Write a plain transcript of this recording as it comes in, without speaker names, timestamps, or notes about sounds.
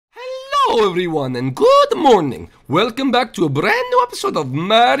Hello everyone and good morning. Welcome back to a brand new episode of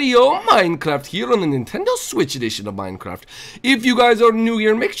Mario Minecraft here on the Nintendo Switch edition of Minecraft. If you guys are new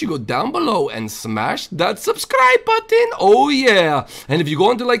here, make sure you go down below and smash that subscribe button. Oh yeah. And if you go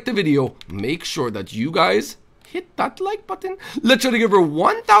on to like the video, make sure that you guys hit that like button. Let's try to give her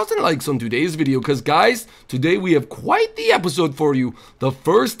 1,000 likes on today's video because guys, today we have quite the episode for you. The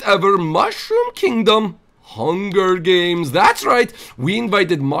first ever Mushroom Kingdom Hunger Games. That's right, we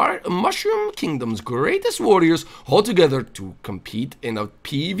invited Mushroom Kingdom's greatest warriors all together to compete in a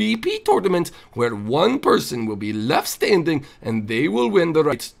PvP tournament where one person will be left standing and they will win the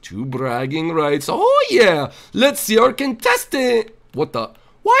right to bragging rights. Oh yeah, let's see our contestant. What the?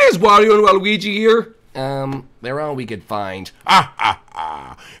 Why is Wario and Waluigi here? They're all we could find.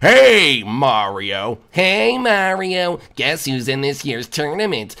 Hey, Mario. Hey, Mario. Guess who's in this year's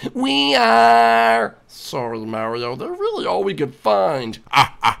tournament? We are... Sorry, Mario. They're really all we could find.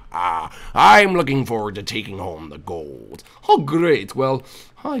 I'm looking forward to taking home the gold. Oh, great. Well,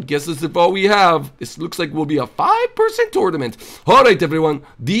 I guess this is all we have. This looks like will be a 5-person tournament. Alright everyone,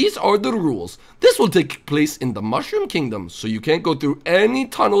 these are the rules. This will take place in the Mushroom Kingdom, so you can't go through any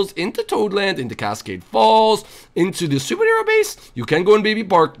tunnels into Toadland, into Cascade Falls, into the superhero base. You can go in Baby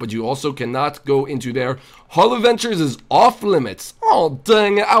Park, but you also cannot go into there. Hall Adventures is off limits. Oh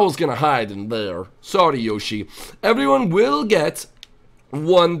dang it, I was gonna hide in there. Sorry Yoshi. Everyone will get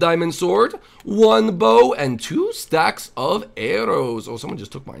 1 diamond sword, 1 bow, and 2 stacks of arrows. Oh, someone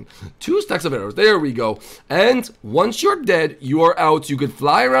just took mine. 2 stacks of arrows. There we go. And once you're dead, you are out. You could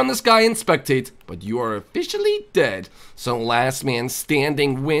fly around the sky and spectate, but you are officially dead. So last man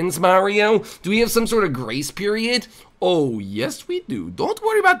standing wins, Mario? Do we have some sort of grace period? Oh, yes we do. Don't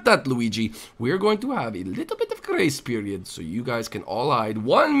worry about that, Luigi. We're going to have a little bit of grace period, so you guys can all hide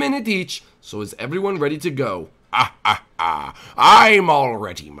 1 minute each. So is everyone ready to go? I'm all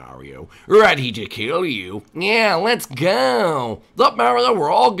ready, Mario. Ready to kill you. Yeah, let's go. Up, Mario,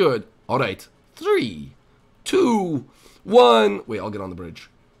 we're all good. Alright, 3, 2, 1. Wait, I'll get on the bridge.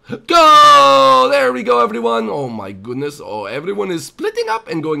 Go! There we go, everyone. Oh my goodness. Oh, everyone is splitting up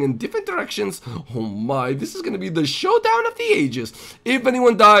and going in different directions. Oh my, this is going to be the showdown of the ages. If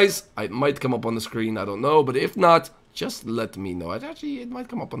anyone dies, it might come up on the screen. I don't know, but if not, just let me know. It might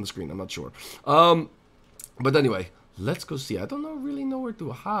come up on the screen. I'm not sure. But anyway, let's go see. I don't really know where to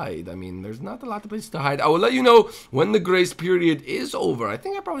hide. I mean, there's not a lot of places to hide. I will let you know when the grace period is over. I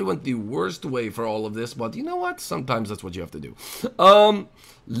think I probably went the worst way for all of this, but you know what? Sometimes that's what you have to do.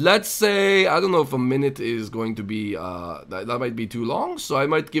 Let's say, I don't know if a minute is going to be, that might be too long, so I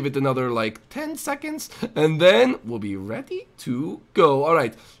might give it another like 10 seconds, and then we'll be ready to go.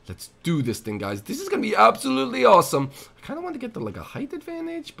 Alright, let's do this thing, guys. This is going to be absolutely awesome. I kind of want to get like a height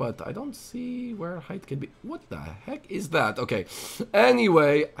advantage, but I don't see where height can be. What the heck is that? Okay,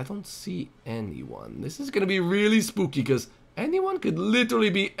 anyway, I don't see anyone. This is going to be really spooky because anyone could literally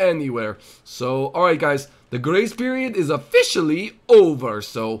be anywhere. So, alright guys, the grace period is officially over,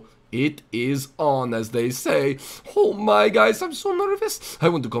 so it is on, as they say. Oh my, guys, I'm so nervous. I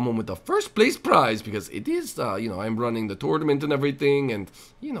want to come home with the first place prize because it is, you know, I'm running the tournament and everything, and,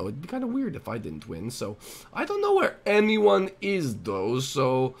 you know, it'd be kind of weird if I didn't win. So, I don't know where anyone is, though,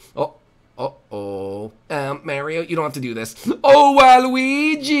 so... Uh-oh. Mario, you don't have to do this. Oh,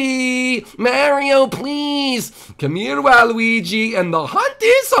 Waluigi! Mario, please! Come here, Waluigi, and the hunt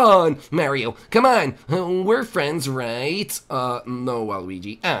is on! Mario, come on. We're friends, right? No,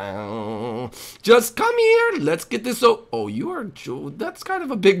 Waluigi. Oh. Just come here, let's get this Oh, you are... That's kind of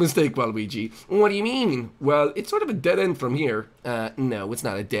a big mistake, Waluigi. What do you mean? Well, it's sort of a dead end from here. No, it's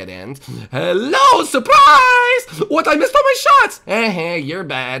not a dead end. Hello, surprise! What, I missed all my shots! You're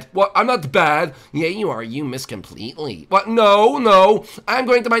bad. What, I'm not bad. Yeah, you are. You missed completely. What? No. I'm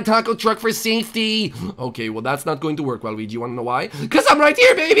going to my taco truck for safety. Okay, well, that's not going to work, Waluigi. You want to know why? Because I'm right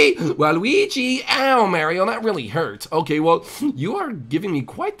here, baby! Waluigi! Ow, Mario, that really hurt. Okay, well, you are giving me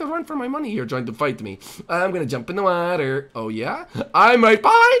quite the run for my money here trying to fight me. I'm going to jump in the water. Oh, yeah? I'm right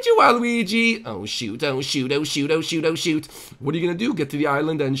behind you, Waluigi! Oh, shoot, oh, shoot, oh, shoot, oh, shoot, oh, shoot. What are you going to do? Get to the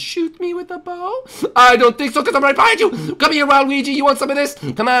island and shoot me with a bow? I don't think so, because I'm right behind you! Come here, Waluigi, you want some of this?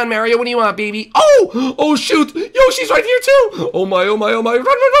 Come on, Mario, what do you want, baby? Oh, shoot! Yoshi's right here, too! Oh my, run!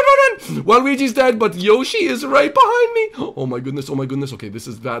 Waluigi's dead, but Yoshi is right behind me! Oh my goodness, okay, this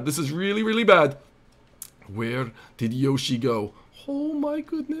is bad. This is really, really bad. Where did Yoshi go? Oh my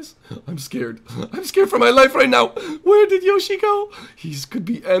goodness, I'm scared. I'm scared for my life right now. Where did Yoshi go? He could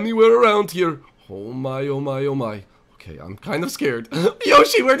be anywhere around here. Oh my. Okay, I'm kind of scared.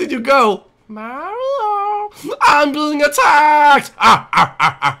 Yoshi, where did you go? Mario, I'm being attacked!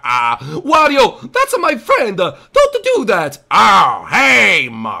 Wario, that's my friend! Don't do that! Oh, hey,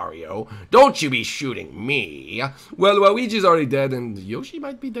 Mario. Don't you be shooting me. Well, Luigi's already dead, and Yoshi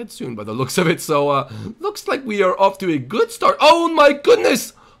might be dead soon by the looks of it, so, looks like we are off to a good start. Oh my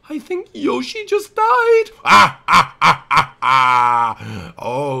goodness! I think Yoshi just died!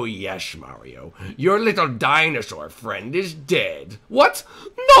 Oh, yes, Mario. Your little dinosaur friend is dead. What?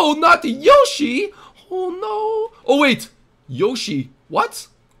 No, not Yoshi! Oh no! Oh wait! Yoshi? What?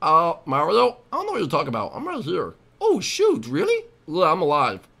 Mario? I don't know what you're talking about. I'm right here. Oh shoot, really? Yeah, I'm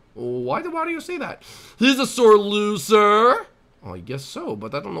alive. Why did Wario say that? He's a sore loser! Oh, I guess so,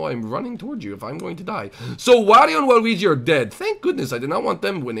 but I don't know why I'm running towards you if I'm going to die. So Wario and Waluigi are dead. Thank goodness, I did not want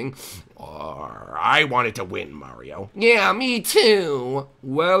them winning. I wanted to win, Mario. Yeah, me too.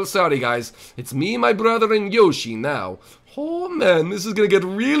 Well, sorry guys. It's me, my brother, and Yoshi now. Oh man, this is gonna get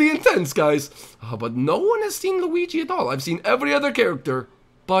really intense, guys. But no one has seen Luigi at all. I've seen every other character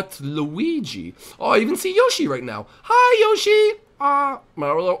but Luigi. Oh, I even see Yoshi right now. Hi, Yoshi!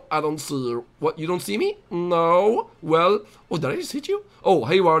 Mario, I don't see you. What, you don't see me? No. Well, oh, did I just hit you? Oh,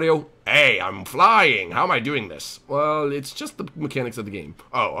 hey, Wario. Hey, I'm flying. How am I doing this? Well, it's just the mechanics of the game.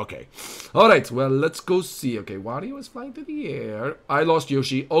 Oh, okay. Alright, well, let's go see. Okay, Wario is flying through the air. I lost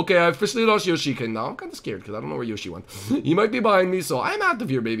Yoshi. Okay, I officially lost Yoshi. Okay, now I'm kind of scared because I don't know where Yoshi went. He might be behind me, so I'm out of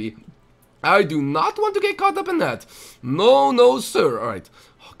here, baby. I do not want to get caught up in that. No, no, sir. Alright.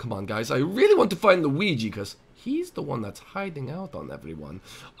 Oh, come on, guys. I really want to find Luigi because he's the one that's hiding out on everyone.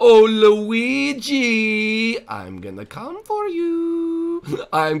 Oh, Luigi! I'm gonna come for you.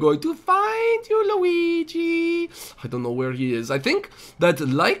 I'm going to find you, Luigi. I don't know where he is. I think that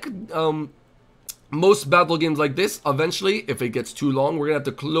like most battle games like this, eventually, if it gets too long, we're gonna have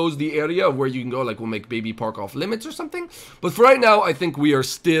to close the area of where you can go, like we'll make Baby Park off limits or something. But for right now, I think we are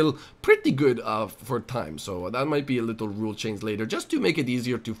still pretty good for time. So that might be a little rule change later, just to make it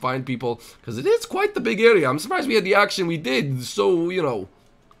easier to find people, because it is quite the big area. I'm surprised we had the action we did so, you know,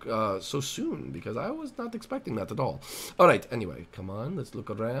 so soon, because I was not expecting that at all. Alright, anyway, come on, let's look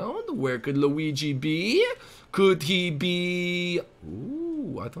around. Where could Luigi be? Could he be...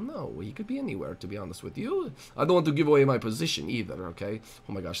 Ooh, I don't know. He could be anywhere, to be honest with you. I don't want to give away my position either, okay?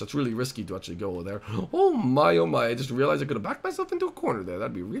 Oh my gosh, that's really risky to actually go there. Oh my, I just realized I could have backed myself into a corner there.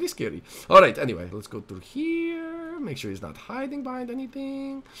 That'd be really scary. Alright, anyway, let's go through here. Make sure he's not hiding behind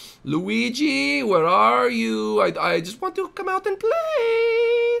anything. Luigi, where are you? I just want to come out and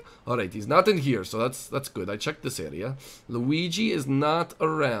play. Alright, he's not in here, so that's good. I checked this area. Luigi is not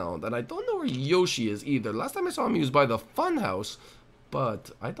around, and I don't know where Yoshi is either. Last time I saw him, he was by the fun house, but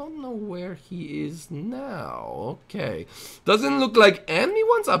I don't know where he is now. Okay. Doesn't look like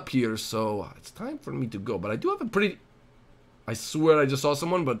anyone's up here, so it's time for me to go. But I do have a pretty... I swear I just saw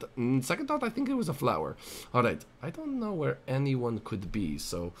someone, but second thought, I think it was a flower. Alright, I don't know where anyone could be,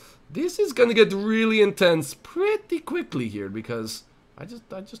 so this is gonna get really intense pretty quickly here, because I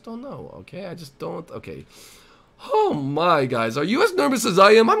just don't know, okay? I just don't, okay. Oh my, guys, are you as nervous as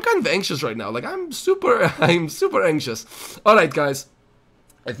I am? I'm kind of anxious right now, like I'm super anxious. Alright, guys.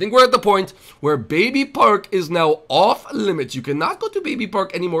 I think we're at the point where Baby Park is now off limits. You cannot go to Baby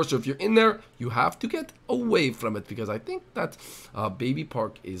Park anymore, so if you're in there, you have to get away from it, because I think that Baby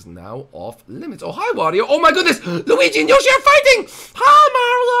Park is now off limits. Oh, hi, Wario. Oh, my goodness. Luigi and Yoshi are fighting.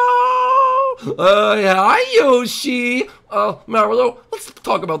 Hi, Mario. Hi, Yoshi. Mario, let's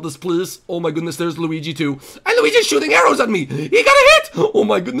talk about this, please. Oh, my goodness, there's Luigi, too. And Luigi's shooting arrows at me. He got a hit. Oh,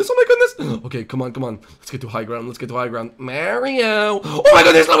 my goodness. Oh, my goodness. Okay, come on, come on. Let's get to high ground. Let's get to high ground. Mario. Oh, my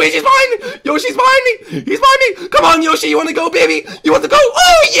goodness, Luigi's behind me. Yoshi's behind me. He's behind me. Come on, Yoshi. You want to go, baby? You want to go?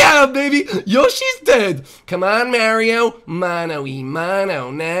 Oh, yeah, baby. Yoshi's dead. Come on, Mario. Mano-y-mano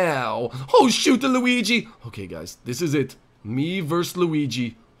now. Oh, shoot the Luigi. Okay, guys, this is it. Me versus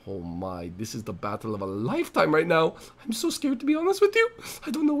Luigi. Oh my, this is the battle of a lifetime right now. I'm so scared, to be honest with you.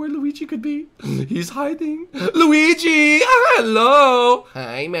 I don't know where Luigi could be. He's hiding. Luigi! Hello!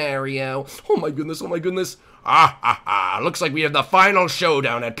 Hi, Mario. Oh my goodness, oh my goodness. Looks like we have the final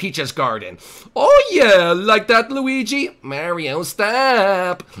showdown at Peach's Garden. Oh yeah, like that, Luigi? Mario,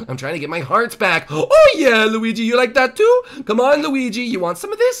 stop. I'm trying to get my hearts back. Oh yeah, Luigi, you like that too? Come on, Luigi, you want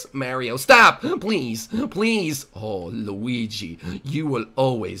some of this? Mario, stop. Please, please. Oh, Luigi, you will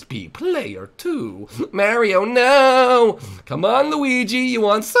always be player 2. Mario, no. Come on, Luigi, you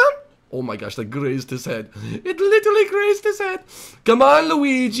want some? Oh my gosh, that grazed his head. It literally grazed his head. Come on,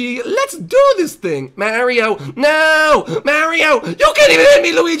 Luigi. Let's do this thing. Mario, no! Mario, you can't even hit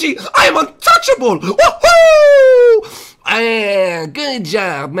me, Luigi. I am untouchable. Woohoo! Good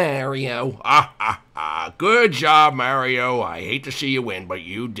job, Mario. Good job, Mario. I hate to see you win, but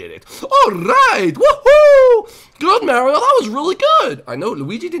you did it. All right. Woohoo! Good, Mario. That was really good. I know,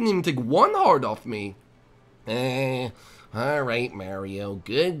 Luigi didn't even take one heart off me. All right, Mario.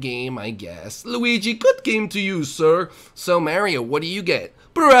 Good game, I guess. Luigi, good game to you, sir. So, Mario, what do you get?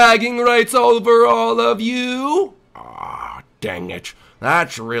 Bragging rights over all of you. Dang it.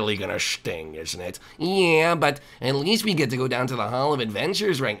 That's really gonna sting, isn't it? Yeah, but at least we get to go down to the Hall of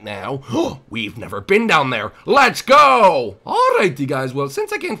Adventures right now. We've never been down there. Let's go! Alrighty, guys. Well,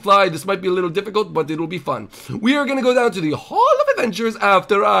 since I can't fly, this might be a little difficult, but it'll be fun. We are gonna go down to the Hall of Adventures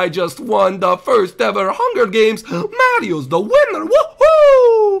after I just won the first ever Hunger Games. Mario's the winner.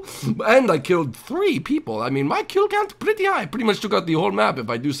 Woohoo! And I killed 3 people. I mean, my kill count pretty high. Pretty much took out the whole map, if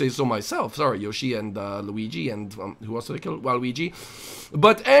I do say so myself. Sorry, Yoshi and Luigi and who else did I kill? Waluigi.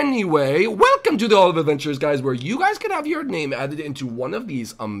 But anyway, welcome to the Hall of Adventures, guys, where you guys can have your name added into one of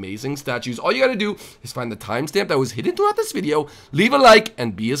these amazing statues. All you gotta do is find the timestamp that was hidden throughout this video, leave a like,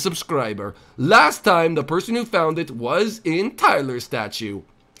 and be a subscriber. Last time, the person who found it was in Tyler's statue.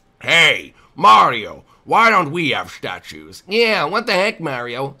 Hey, Mario, why don't we have statues? Yeah, what the heck,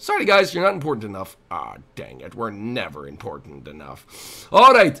 Mario? Sorry, guys, you're not important enough. Dang it, we're never important enough.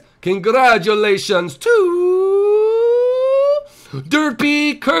 Alright, congratulations to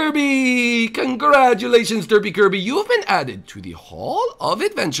Derpy Kirby! Congratulations, Derpy Kirby. You have been added to the Hall of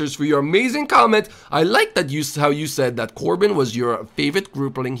Adventures for your amazing comment. I like that how you said that Corbin was your favorite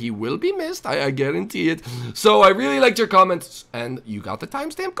groupling. He will be missed, I guarantee it. So I really liked your comments, and you got the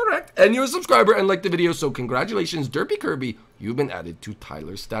timestamp correct, and you're a subscriber and liked the video, so congratulations, Derpy Kirby. You've been added to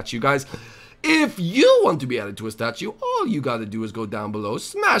Tyler's statue, guys. If you want to be added to a statue, all you gotta do is go down below,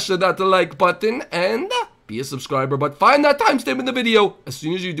 smash that like button, and be a subscriber, but find that timestamp in the video. As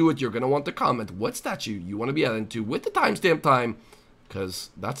soon as you do it, you're going to want to comment what statue you want to be added to with the timestamp time, because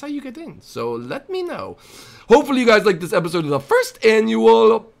that's how you get in. So let me know. Hopefully you guys liked this episode of the first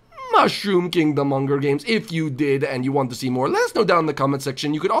annual Mushroom Kingdom Hunger Games. If you did and you want to see more, let us know down in the comment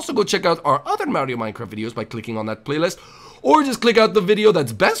section. You could also go check out our other Mario Minecraft videos by clicking on that playlist, or just click out the video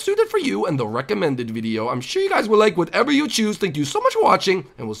that's best suited for you and the recommended video. I'm sure you guys will like whatever you choose. Thank you so much for watching,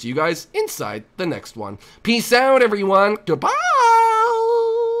 and we'll see you guys inside the next one. Peace out, everyone. Goodbye.